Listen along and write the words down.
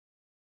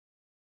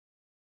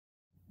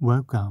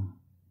Welcome.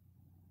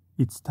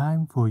 It's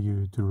time for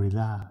you to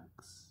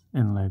relax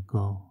and let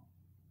go.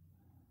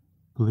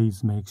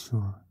 Please make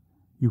sure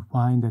you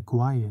find a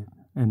quiet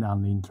and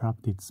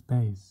uninterrupted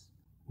space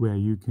where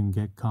you can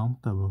get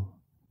comfortable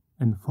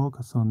and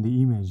focus on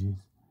the images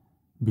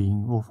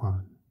being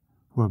offered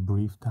for a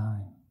brief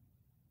time.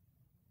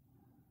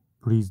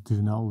 Please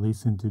do not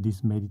listen to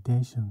this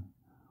meditation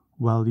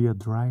while you are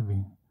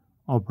driving,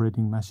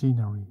 operating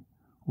machinery,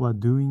 or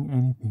doing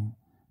anything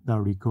that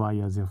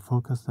requires your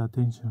focused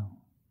attention.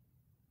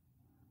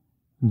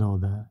 Know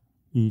that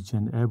each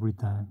and every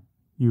time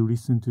you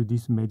listen to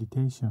this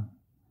meditation,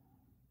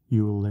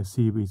 you will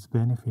receive its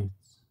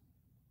benefits.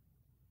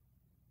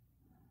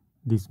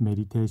 This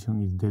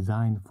meditation is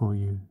designed for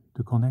you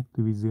to connect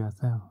with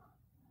yourself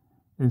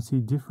and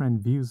see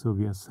different views of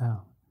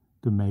yourself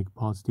to make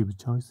positive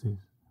choices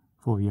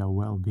for your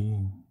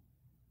well-being.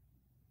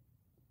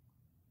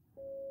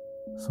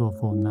 So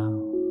for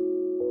now,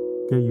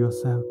 get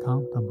yourself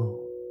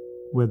comfortable,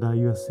 whether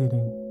you are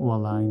sitting or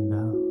lying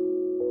down,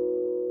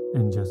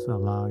 and just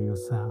allow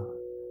yourself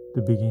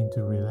to begin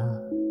to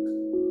relax.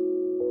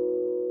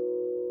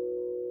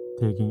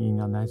 Taking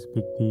in a nice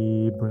big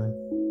deep breath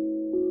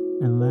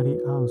and let it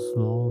out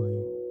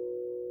slowly,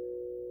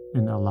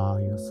 and allow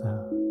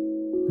yourself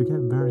to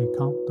get very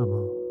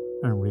comfortable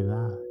and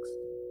relaxed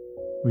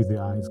with the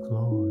eyes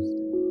closed.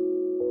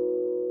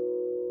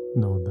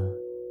 Know that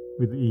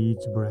with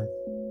each breath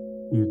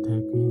you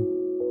take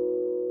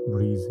in,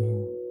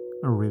 breathing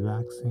a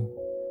relaxing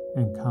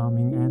and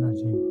calming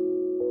energy.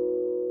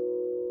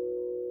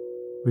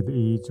 With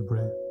each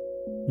breath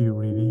you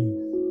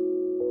release,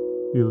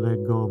 you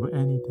let go of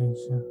any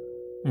tension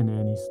and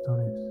any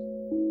stress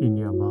in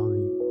your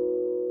body.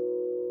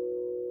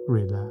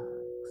 Relax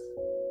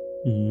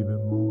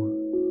even more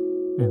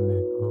and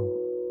let go.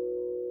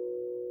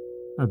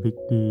 A big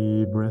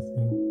deep breath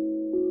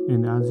in,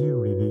 and as you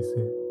release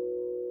it,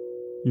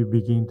 you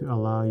begin to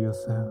allow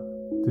yourself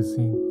to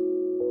sink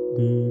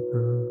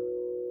deeper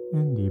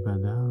and deeper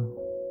down,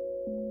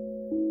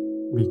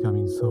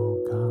 becoming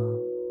so calm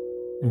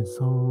and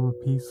so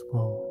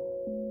peaceful.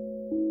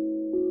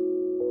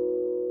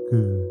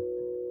 Good.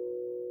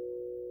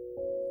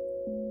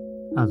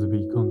 As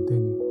we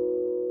continue,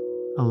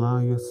 allow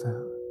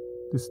yourself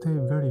to stay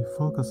very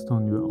focused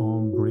on your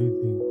own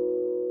breathing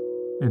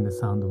and the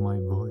sound of my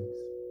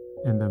voice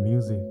and the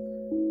music.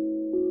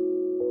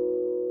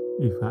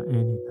 If at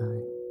any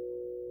time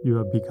you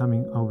are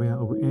becoming aware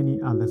of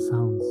any other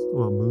sounds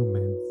or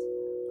movements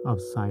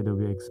outside of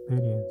your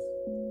experience,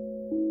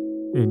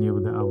 any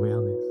of the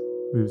awareness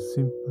will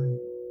simply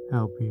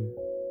help you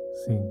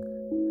sink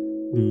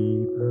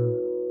deeper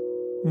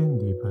and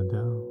deeper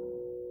down.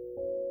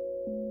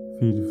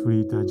 Feel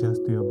free to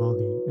adjust your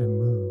body and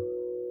move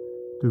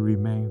to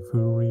remain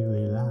fully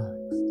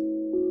relaxed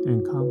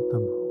and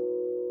comfortable,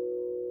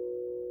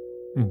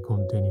 and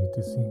continue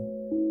to sink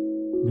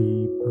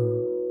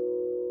deeper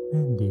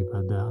and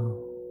deeper down.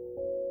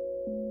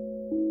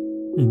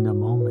 In a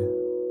moment,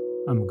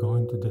 I'm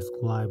going to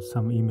describe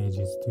some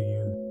images to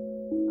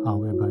you.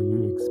 However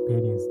you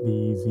experience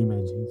these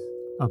images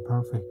are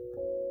perfect.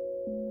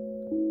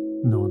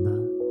 Know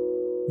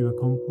that you are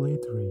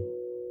completely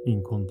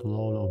in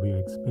control of your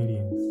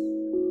experience.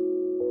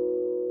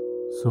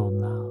 So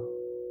now,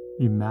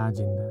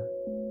 imagine that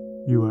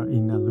you are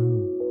in a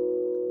room.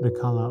 The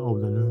color of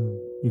the room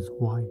is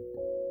white,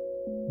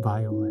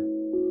 violet,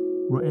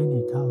 or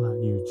any color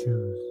you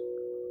choose,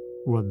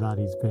 or that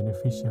is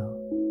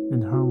beneficial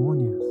and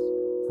harmonious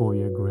for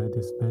your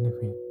greatest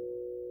benefit.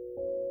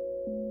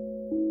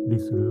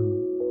 This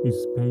room is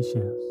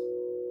spacious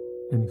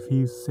and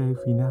feels safe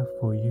enough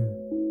for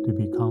you to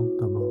be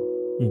comfortable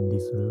in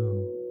this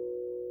room.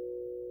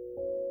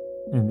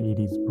 And it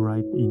is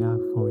bright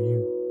enough for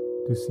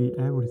you to see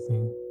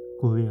everything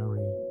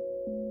clearly.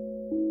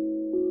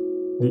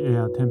 The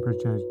air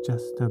temperature is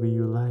just the way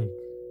you like.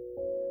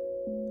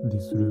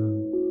 This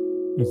room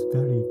is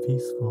very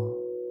peaceful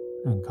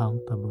and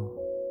comfortable,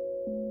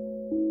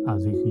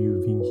 as if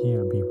you've been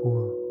here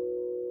before.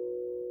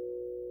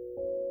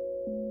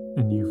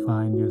 And you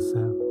find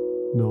yourself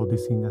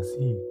noticing a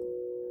seat,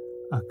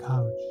 a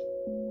couch,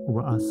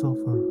 or a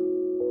sofa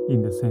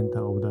in the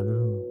center of the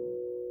room.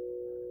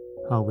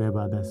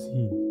 However the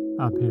seat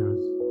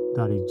appears,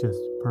 that is just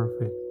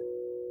perfect.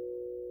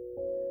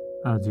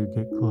 As you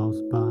get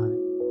close by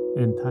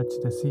and touch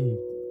the seat,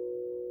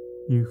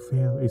 you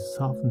feel its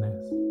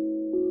softness,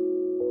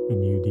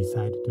 and you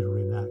decide to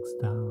relax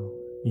down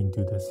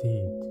into the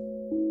seat.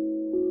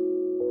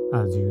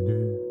 As you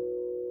do,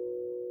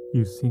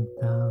 you sink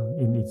down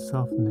in its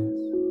softness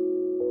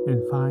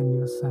and find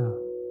yourself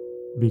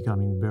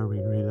becoming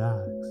very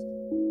relaxed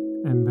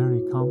and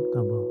very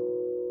comfortable.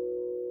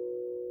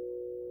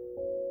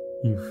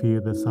 You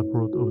feel the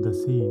support of the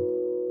seat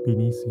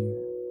beneath you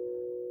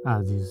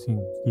as you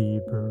sink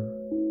deeper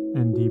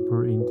and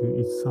deeper into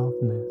its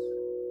softness.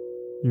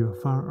 You are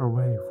far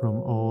away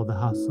from all the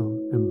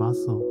hustle and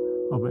bustle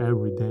of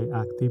everyday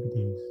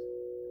activities,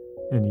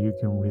 and you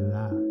can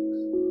relax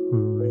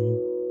fully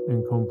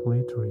and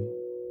completely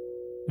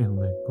and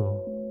let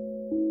go.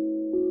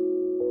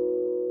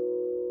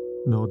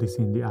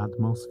 Noticing the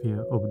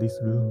atmosphere of this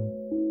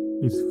room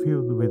is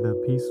filled with a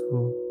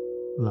peaceful,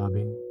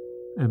 loving,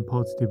 and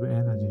positive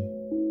energy.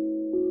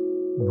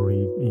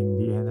 Breathe in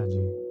the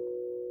energy.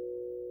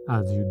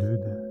 As you do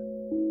that,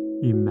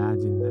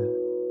 imagine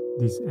that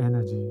this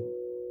energy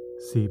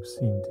seeps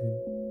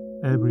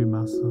into every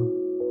muscle,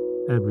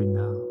 every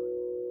nerve,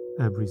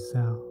 every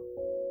cell,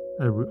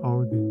 every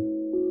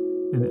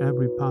organ, and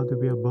every part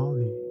of your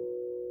body.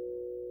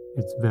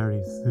 It's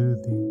very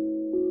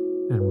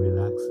soothing and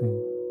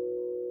relaxing.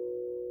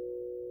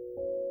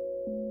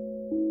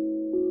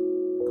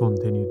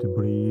 Continue to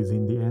breathe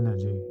in the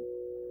energy.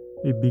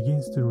 It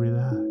begins to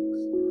relax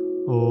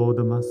all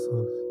the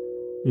muscles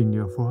in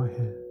your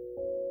forehead,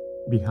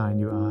 behind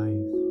your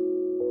eyes,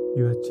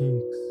 your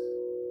cheeks,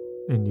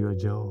 and your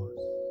jaws.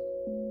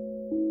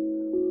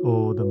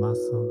 All the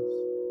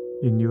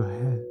muscles in your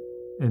head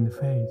and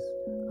face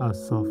are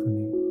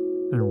softening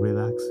and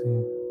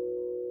relaxing.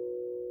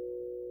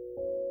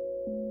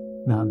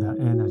 Now that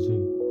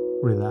energy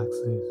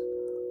relaxes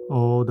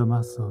all the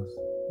muscles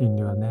in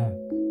your neck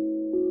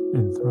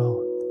and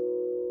throat.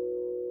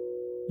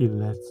 It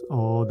lets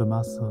all the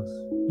muscles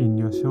in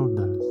your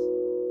shoulders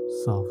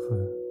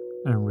soften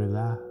and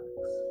relax.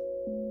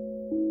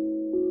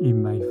 It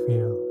may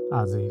feel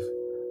as if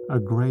a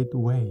great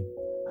weight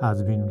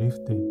has been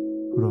lifted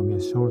from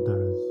your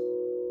shoulders.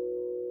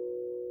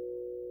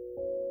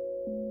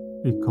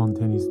 It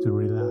continues to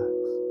relax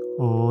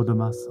all the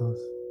muscles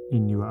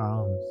in your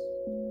arms,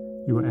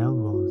 your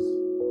elbows,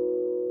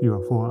 your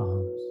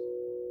forearms,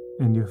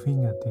 and your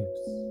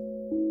fingertips,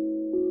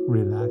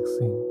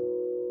 relaxing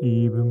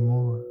even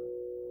more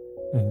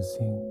and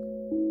sink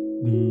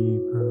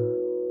deeper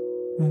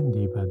and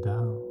deeper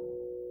down,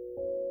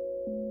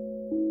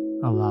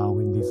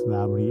 allowing this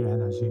lovely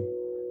energy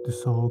to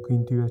soak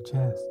into your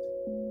chest,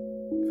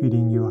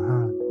 filling your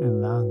heart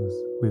and lungs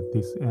with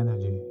this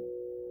energy,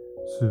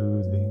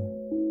 soothing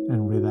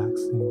and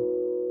relaxing.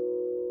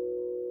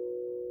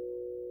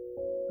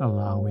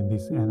 Allowing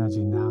this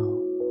energy now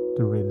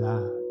to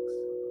relax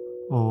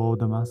all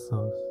the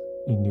muscles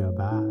in your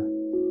back,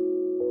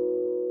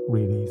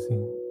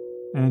 releasing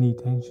any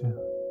tension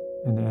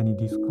and any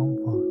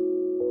discomfort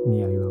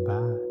near your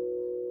back.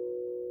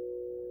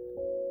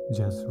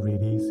 Just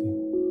releasing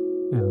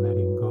and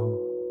letting go.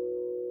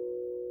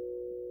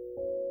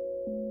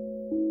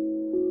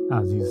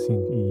 As you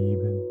sink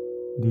even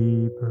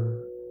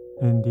deeper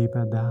and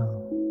deeper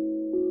down,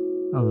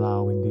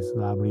 allowing this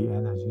lovely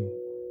energy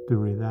to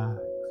relax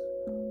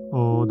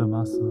all the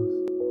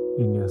muscles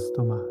in your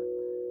stomach,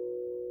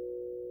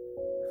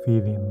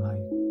 feeling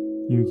like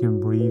you can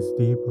breathe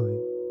deeply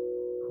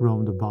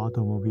from the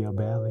bottom of your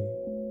belly.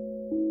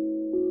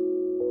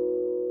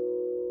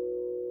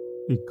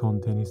 It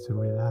continues to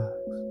relax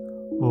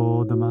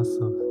all the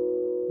muscles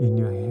in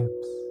your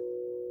hips,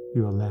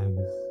 your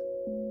legs,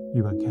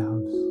 your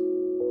calves,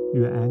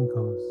 your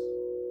ankles,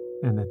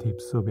 and the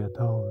tips of your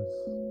toes.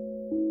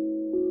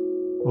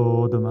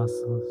 All the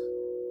muscles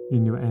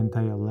in your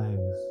entire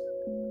legs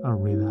are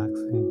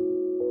relaxing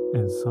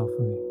and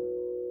softening.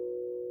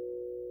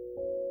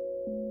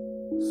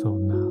 So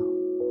now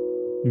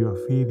you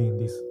are feeling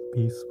this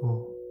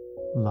peaceful,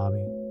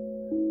 loving,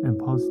 and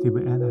positive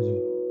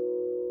energy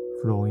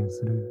flowing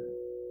through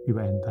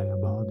your entire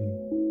body.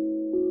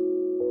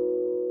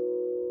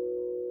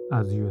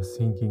 As you are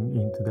sinking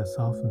into the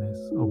softness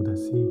of the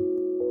seat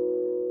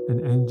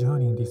and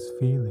enjoying this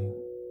feeling,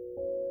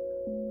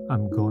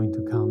 I'm going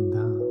to count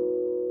down,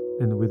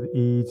 and with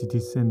each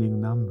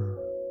descending number,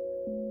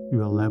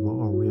 your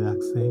level of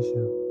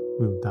relaxation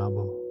will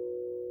double.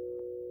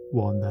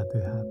 Want that to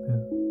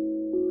happen?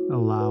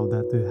 Allow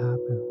that to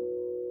happen.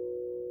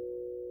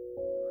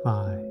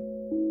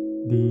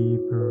 5.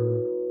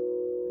 Deeper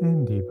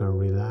and deeper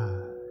relaxed.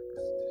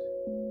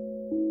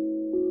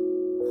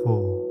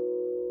 4.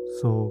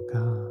 So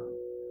calm,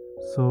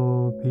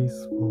 so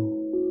peaceful,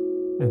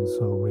 and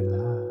so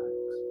relaxed.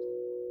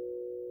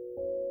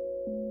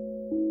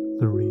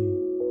 3.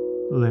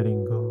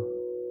 Letting go.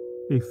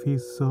 It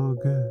feels so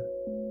good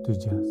to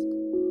just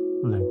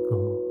let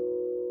go.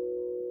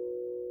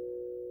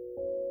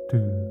 2.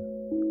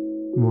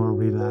 More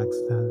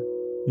relaxed than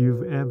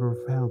you've ever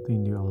felt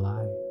in your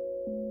life.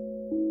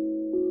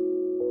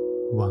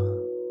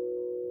 1.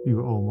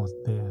 You're almost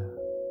there.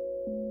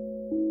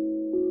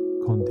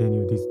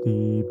 Continue this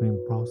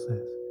deepening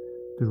process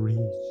to reach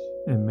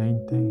and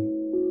maintain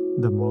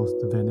the most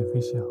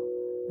beneficial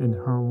and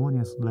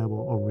harmonious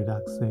level of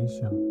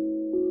relaxation.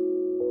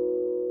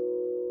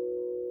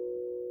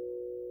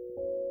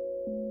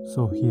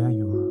 So here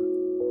you are,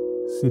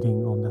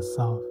 sitting on the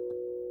soft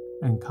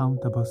and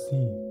comfortable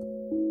seat,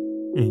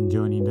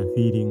 enjoying the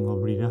feeling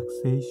of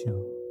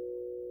relaxation.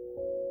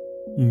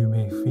 You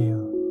may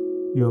feel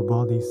your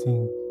body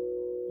sink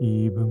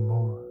even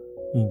more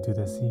into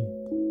the seat,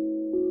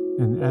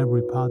 and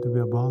every part of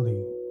your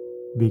body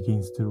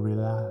begins to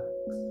relax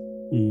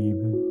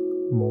even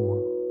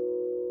more.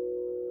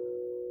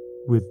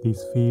 With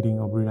this feeling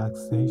of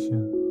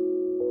relaxation,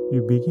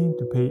 you begin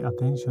to pay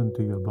attention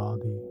to your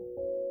body,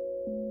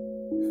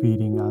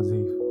 feeling as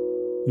if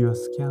you are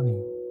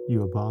scanning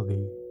your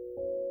body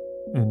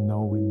and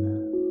knowing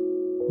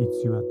that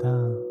it's your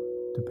turn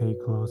to pay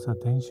close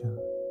attention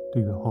to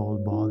your whole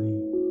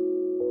body.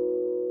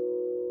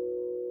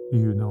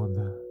 You know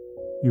that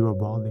your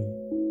body,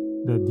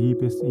 the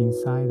deepest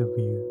inside of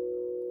you,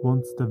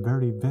 wants the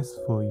very best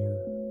for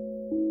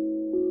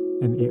you,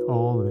 and it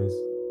always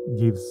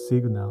gives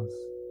signals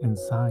and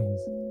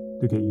signs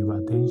to get your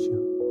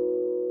attention.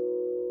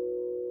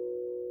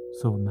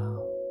 So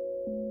now,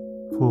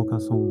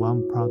 focus on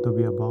one part of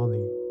your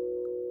body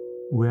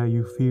where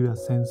you feel a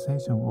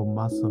sensation of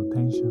muscle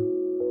tension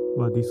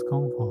or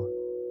discomfort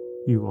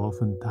you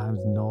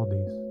oftentimes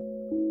notice,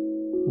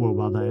 or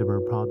whatever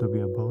part of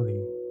your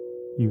body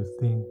you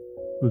think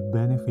would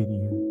benefit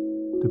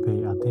you to pay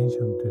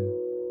attention to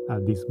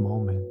at this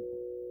moment.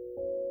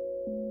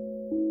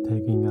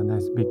 Taking a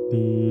nice big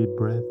deep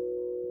breath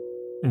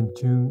and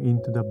tune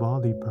into the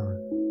body part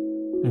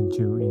and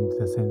tune into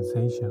the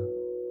sensation,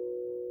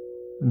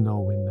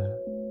 knowing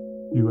that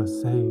you are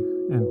safe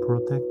and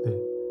protected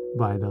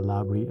by the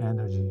lovely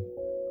energy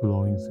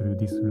flowing through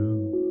this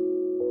room.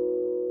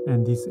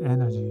 And this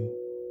energy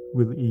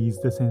will ease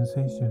the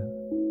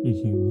sensation if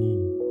you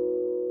need.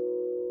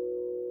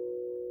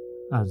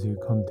 As you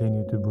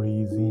continue to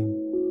breathe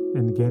in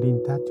and get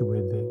in touch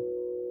with it,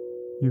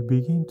 you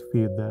begin to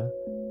feel that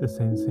the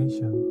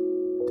sensation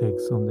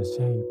takes on the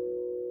shape,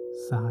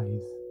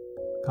 size,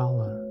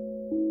 color,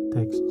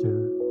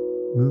 texture,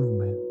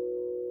 movement,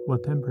 or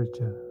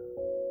temperature.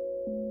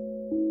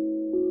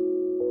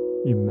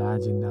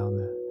 Imagine now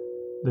that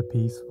the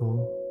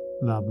peaceful,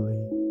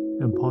 lovely,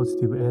 and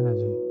positive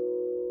energy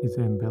is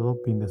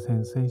enveloping the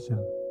sensation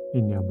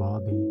in your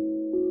body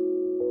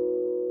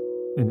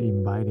and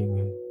inviting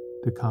it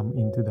to come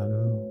into the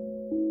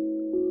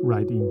room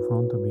right in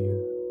front of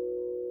you.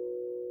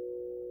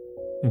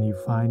 And you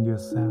find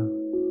yourself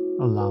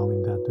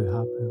allowing that to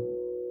happen.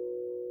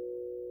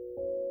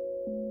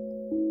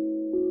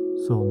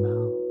 So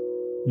now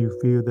you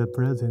feel the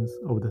presence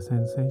of the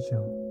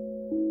sensation.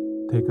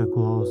 Take a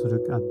close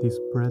look at this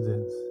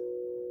presence.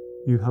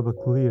 You have a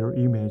clear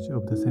image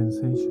of the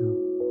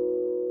sensation.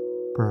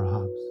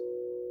 Perhaps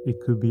it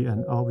could be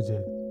an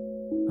object,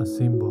 a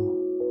symbol,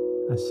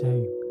 a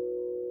shape,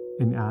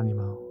 an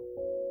animal,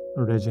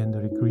 a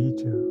legendary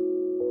creature,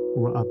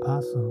 or a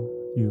person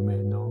you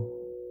may know.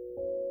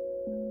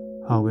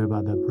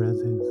 However the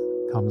presence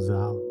comes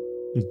out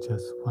is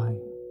just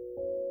fine.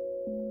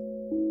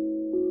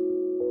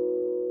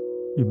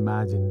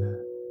 Imagine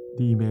that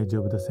the image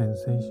of the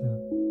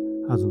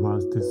sensation has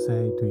words to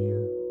say to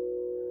you,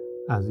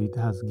 as it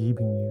has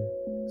given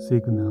you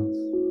signals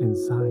and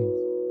signs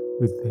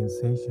with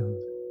sensations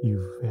you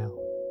felt.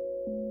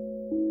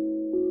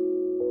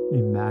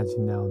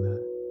 Imagine now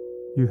that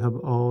you have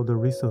all the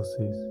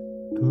resources,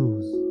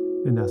 tools,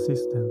 and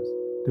assistance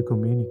to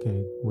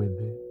communicate with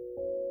it.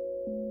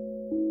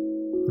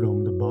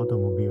 From the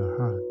bottom of your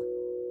heart,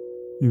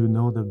 you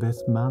know the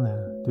best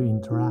manner to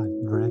interact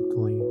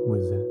directly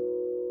with it.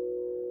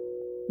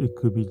 It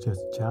could be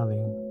just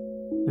chatting,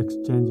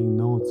 exchanging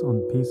notes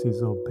on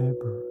pieces of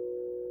paper,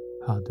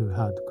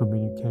 heart-to-heart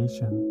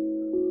communication,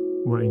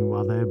 or in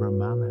whatever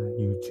manner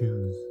you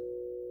choose.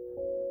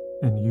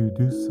 And you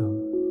do so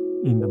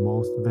in the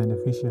most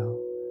beneficial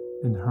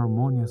and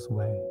harmonious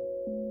way.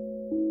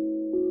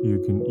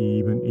 You can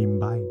even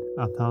invite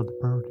a third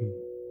party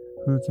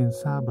who can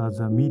serve as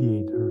a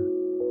mediator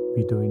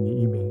between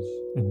the image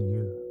and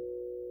you.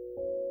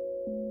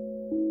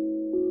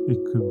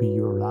 It could be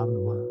your loved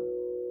one,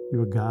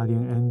 your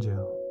guardian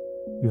angel,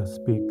 your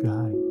spirit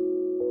guide,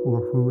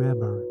 or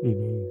whoever it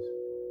is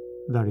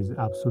that is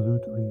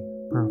absolutely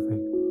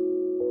perfect.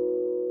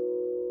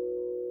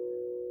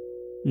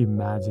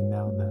 Imagine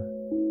now that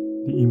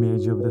the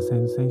image of the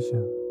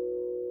sensation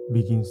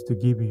begins to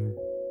give you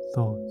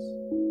thoughts,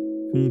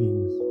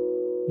 feelings,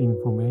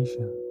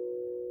 information,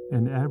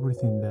 and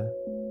everything that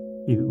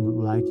it would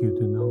like you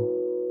to know.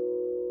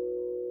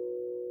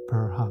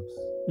 Perhaps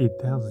it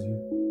tells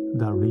you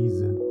the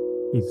reason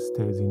it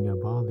stays in your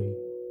body.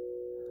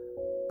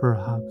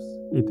 Perhaps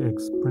it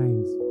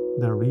explains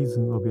the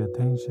reason of your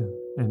tension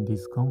and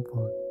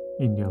discomfort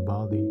in your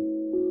body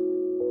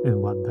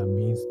and what that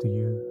means to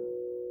you.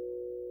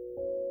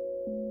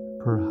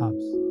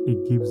 Perhaps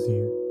it gives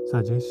you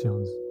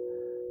suggestions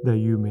that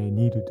you may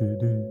need to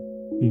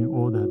do in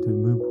order to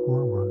move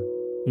forward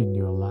in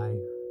your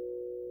life.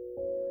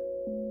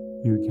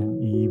 You can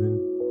even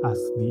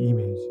ask the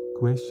image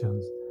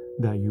questions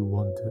that you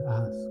want to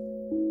ask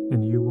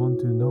and you want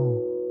to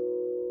know.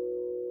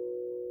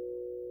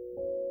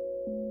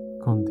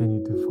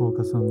 Continue to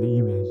focus on the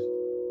image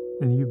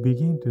and you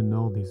begin to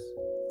notice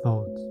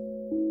thoughts,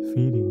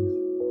 feelings,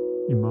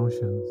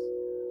 emotions,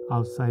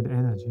 outside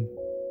energy,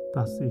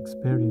 past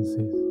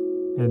experiences,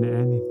 and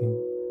anything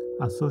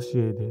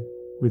associated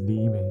with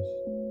the image.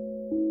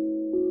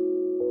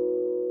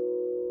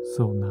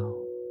 So now,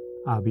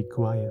 I'll be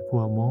quiet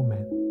for a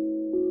moment.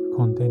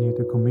 Continue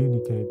to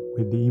communicate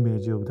with the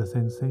image of the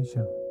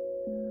sensation,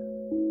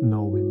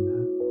 knowing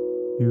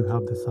that you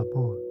have the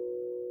support,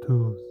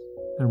 tools,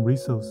 and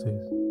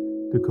resources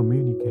to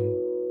communicate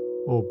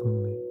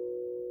openly,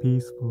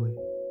 peacefully,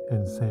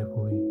 and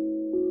safely.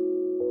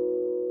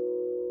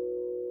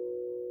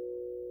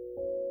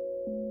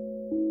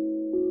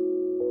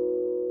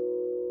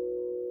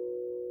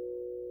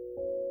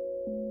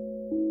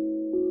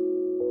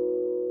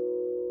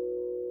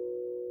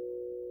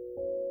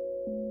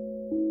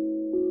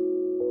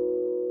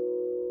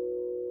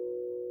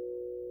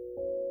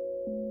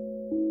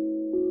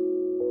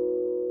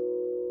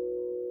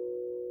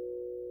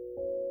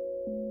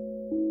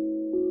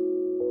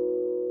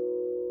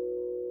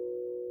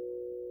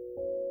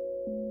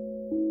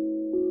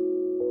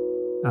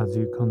 As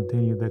you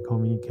continue the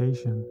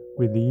communication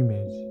with the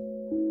image,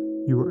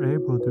 you are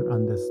able to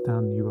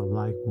understand your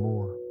life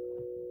more,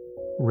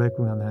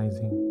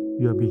 recognizing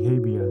your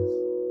behaviors,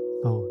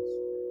 thoughts,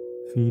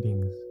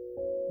 feelings,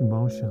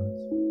 emotions,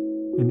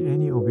 and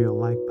any of your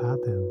life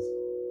patterns,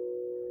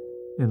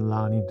 and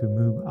learning to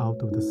move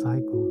out of the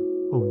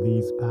cycle of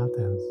these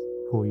patterns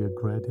for your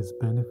greatest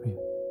benefit.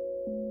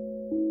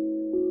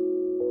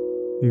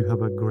 You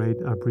have a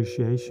great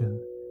appreciation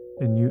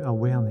and new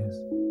awareness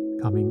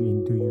coming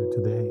into you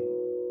today.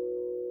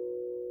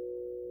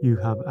 You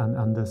have an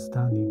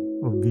understanding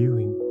of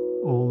viewing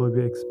all of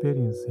your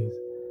experiences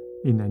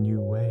in a new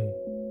way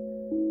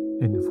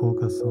and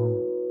focus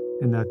on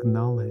and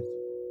acknowledge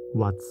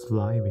what's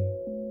thriving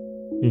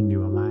in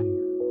your life.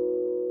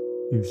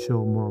 You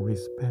show more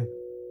respect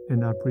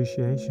and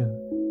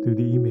appreciation to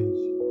the image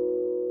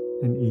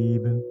and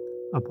even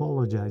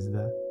apologize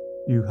that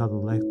you have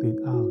left it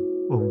out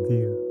of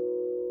view.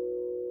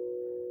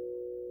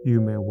 You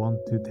may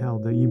want to tell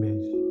the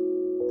image,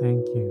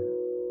 "Thank you,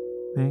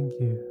 thank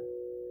you,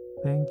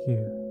 thank you."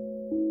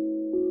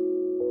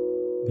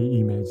 The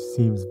image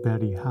seems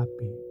very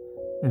happy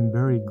and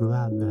very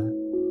glad that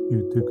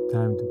you took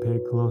time to pay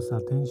close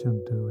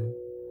attention to it,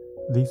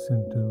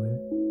 listen to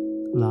it,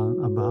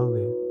 learn about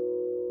it,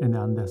 and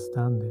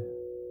understand it.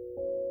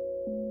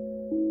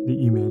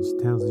 The image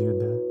tells you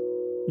that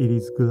it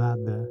is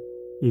glad that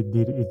it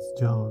did its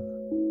job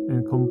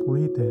and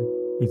completed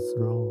its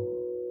role.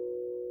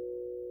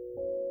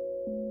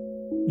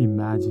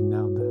 Imagine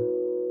now that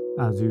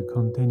as you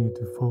continue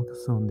to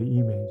focus on the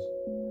image,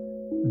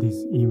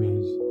 this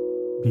image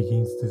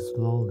begins to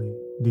slowly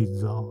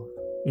dissolve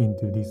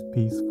into this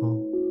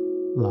peaceful,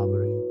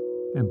 lovely,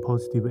 and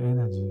positive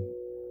energy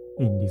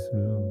in this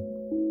room.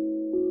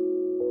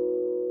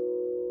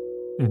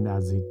 And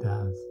as it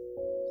does,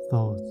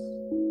 thoughts,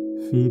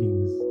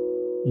 feelings,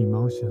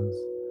 emotions,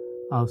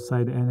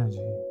 outside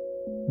energy,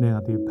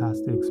 negative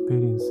past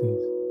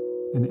experiences,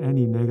 and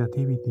any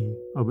negativity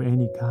of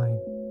any kind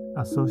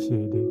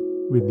associated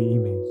with the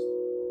image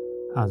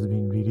has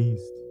been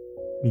released,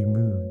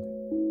 removed,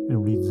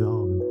 and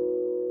resolved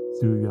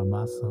through your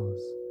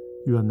muscles,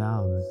 your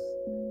nerves,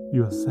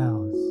 your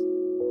cells,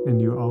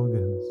 and your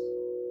organs,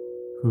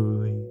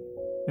 fully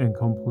and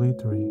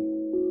completely.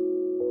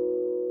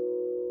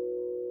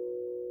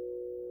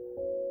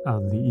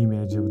 As the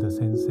image of the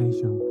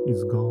sensation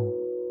is gone,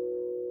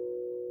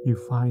 you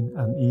find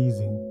an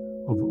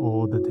easing of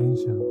all the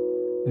tension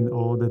and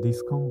all the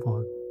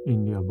discomfort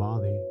in your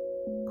body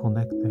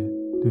connected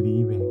to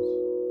the image.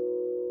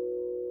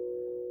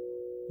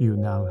 You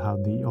now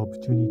have the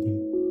opportunity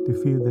to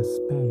feel the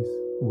space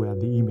where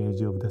the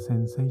image of the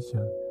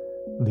sensation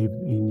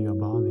lived in your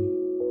body.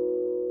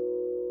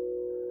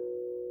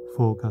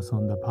 Focus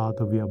on the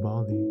part of your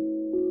body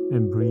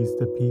and breathe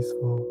the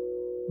peaceful,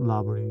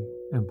 lovely,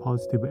 and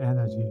positive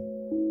energy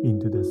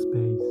into the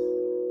space.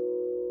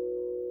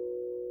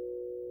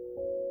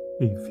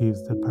 It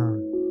fills the part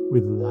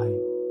with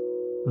light,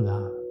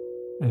 love,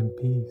 and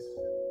peace,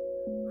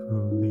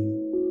 fully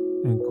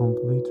and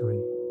completely.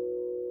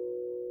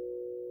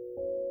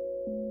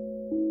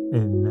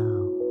 And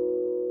now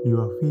you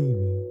are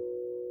feeling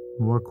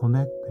more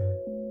connected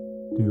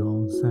to your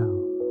own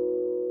self,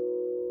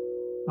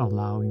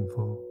 allowing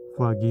for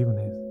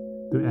forgiveness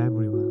to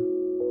everyone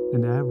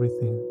and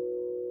everything,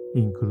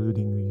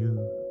 including you,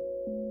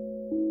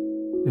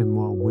 and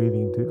more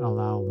willing to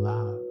allow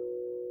love,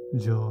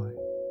 joy,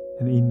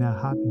 and inner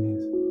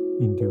happiness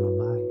into your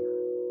life.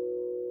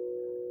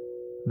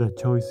 The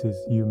choices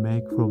you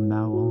make from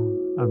now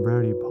on are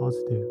very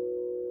positive,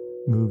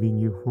 moving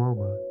you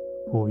forward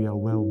for your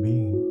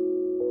well-being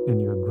and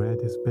your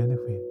greatest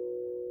benefit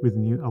with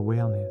new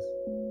awareness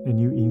and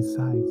new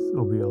insights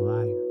of your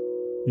life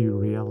you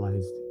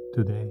realized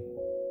today.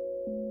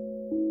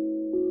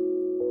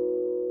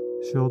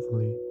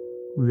 Shortly,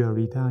 we are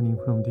returning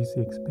from this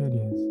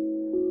experience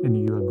and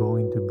you are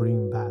going to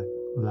bring back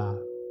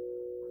love,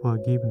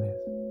 forgiveness,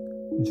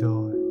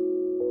 joy,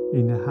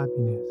 inner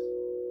happiness,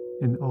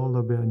 and all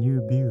of your new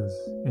views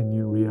and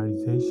new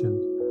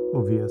realizations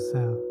of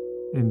yourself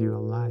and your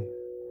life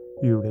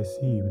you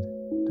received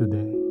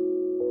today.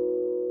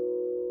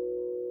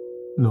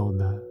 Know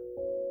that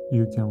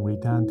you can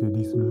return to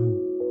this room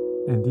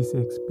and this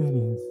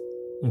experience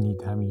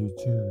anytime you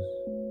choose,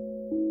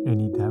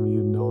 anytime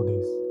you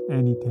notice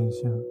any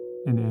tension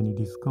and any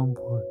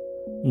discomfort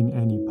in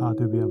any part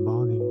of your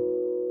body.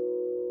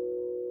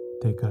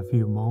 Take a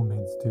few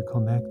moments to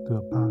connect to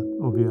a part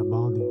of your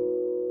body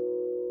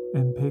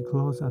and pay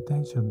close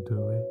attention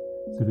to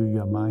it through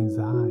your mind's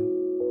eye,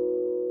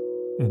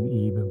 and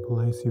even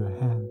place your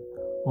hand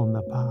on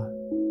the path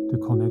to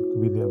connect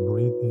with your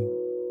breathing.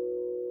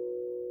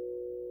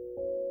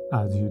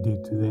 As you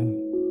did today,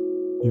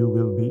 you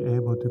will be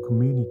able to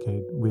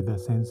communicate with the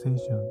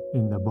sensation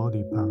in the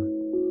body part.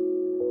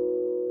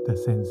 The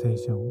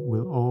sensation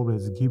will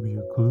always give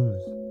you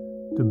clues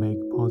to make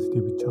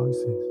positive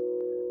choices,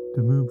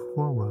 to move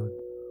forward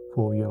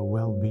for your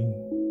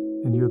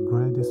well-being and your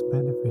greatest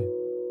benefit.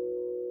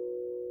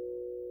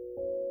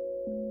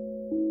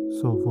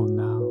 So for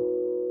now,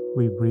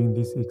 we bring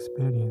this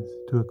experience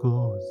to a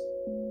close.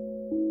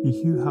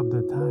 If you have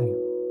the time,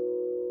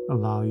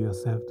 allow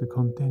yourself to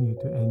continue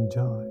to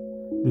enjoy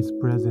this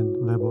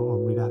present level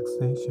of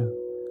relaxation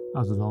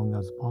as long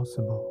as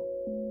possible.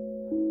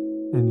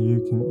 And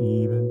you can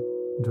even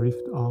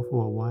drift off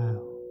for a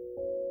while.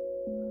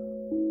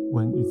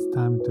 When it's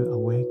time to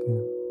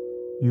awaken,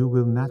 you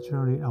will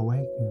naturally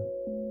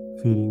awaken,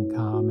 feeling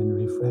calm and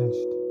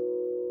refreshed.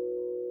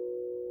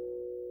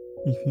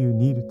 If you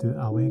need to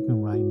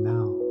awaken right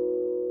now,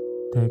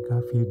 take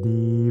a few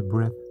deep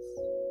breaths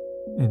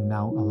and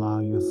now allow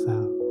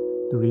yourself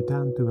to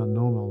return to a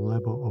normal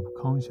level of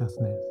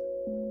consciousness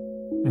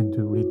and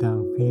to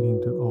return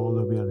feeling to all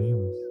of your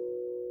limbs.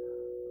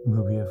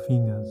 Move your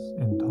fingers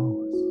and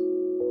toes.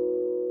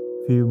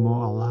 Feel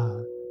more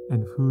alert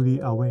and fully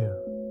aware,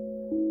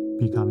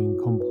 becoming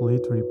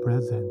completely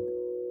present.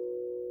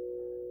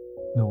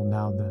 Know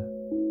now that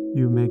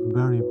you make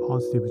very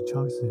positive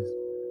choices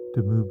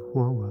to move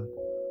forward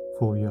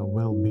for your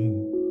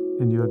well-being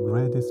and your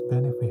greatest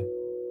benefit.